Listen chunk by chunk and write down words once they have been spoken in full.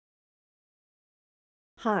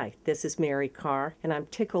Hi, this is Mary Karr, and I'm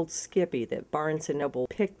tickled skippy that Barnes & Noble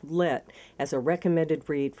picked Lit as a recommended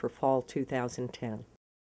read for fall 2010.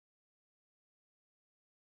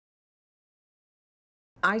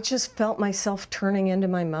 I just felt myself turning into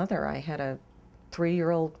my mother. I had a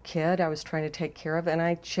 3-year-old kid I was trying to take care of, and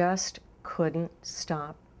I just couldn't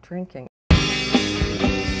stop drinking.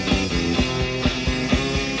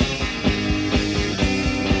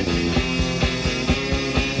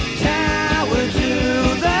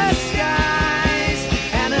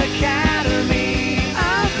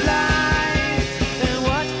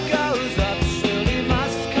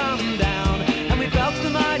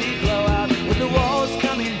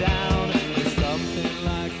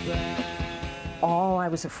 All I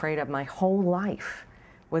was afraid of my whole life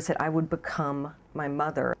was that I would become my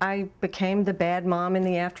mother. I became the bad mom in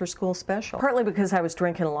the after-school special, partly because I was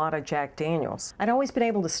drinking a lot of Jack Daniels. I'd always been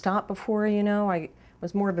able to stop before, I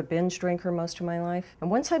was more of a binge drinker most of my life. And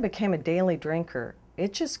once I became a daily drinker,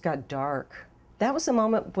 it just got dark. That was the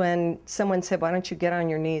moment when someone said, why don't you get on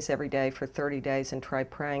your knees every day for 30 days and try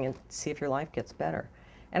praying and see if your life gets better.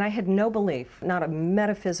 And I had no belief, not a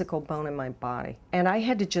metaphysical bone in my body. And I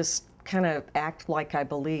had to just kind of act like I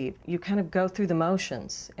believed. You kind of go through the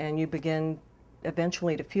motions and you begin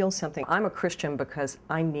eventually to feel something. I'm a Christian because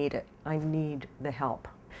I need it. I need the help.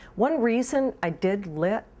 One reason I did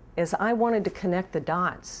Lit is I wanted to connect the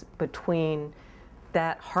dots between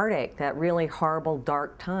that heartache, that really horrible,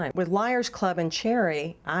 dark time. With Liars Club and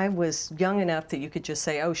Cherry, I was young enough that you could just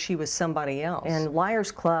say, oh, she was somebody else. In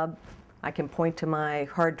Liars Club, I can point to my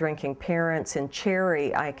hard-drinking parents. In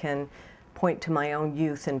Cherry, I can point to my own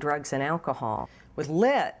youth and drugs and alcohol. With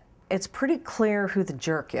Lit, it's pretty clear who the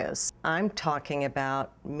jerk is. I'm talking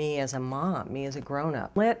about me as a mom, me as a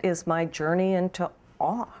grown-up. Lit is my journey into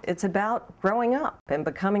awe. It's about growing up and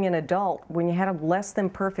becoming an adult when you had a less than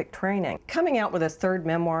perfect training. Coming out with a third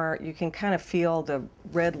memoir, you can kind of feel the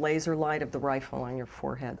red laser light of the rifle on your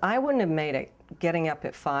forehead. I wouldn't have made it getting up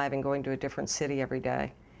at 5 and going to a different city every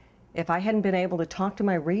day if I hadn't been able to talk to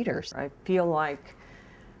my readers. I feel like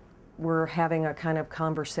we're having a kind of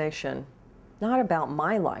conversation, not about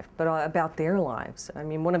my life, but about their lives. I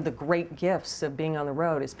mean, one of the great gifts of being on the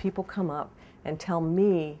road is people come up and tell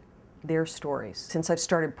me their stories. Since I've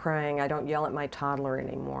started praying, I don't yell at my toddler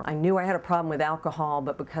anymore. I knew I had a problem with alcohol,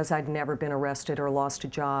 but because I'd never been arrested or lost a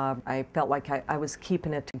job, I felt like I was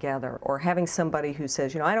keeping it together. Or having somebody who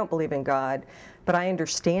says, I don't believe in God, but I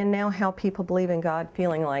understand now how people believe in God,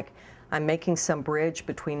 feeling like I'm making some bridge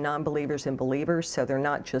between non-believers and believers, so they're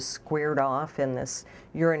not just squared off in this,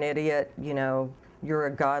 you're an idiot, you're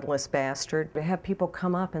a godless bastard. To have people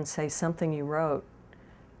come up and say something you wrote,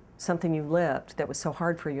 something you lived that was so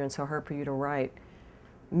hard for you and so hard for you to write,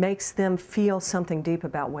 makes them feel something deep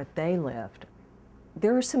about what they lived.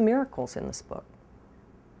 There are some miracles in this book.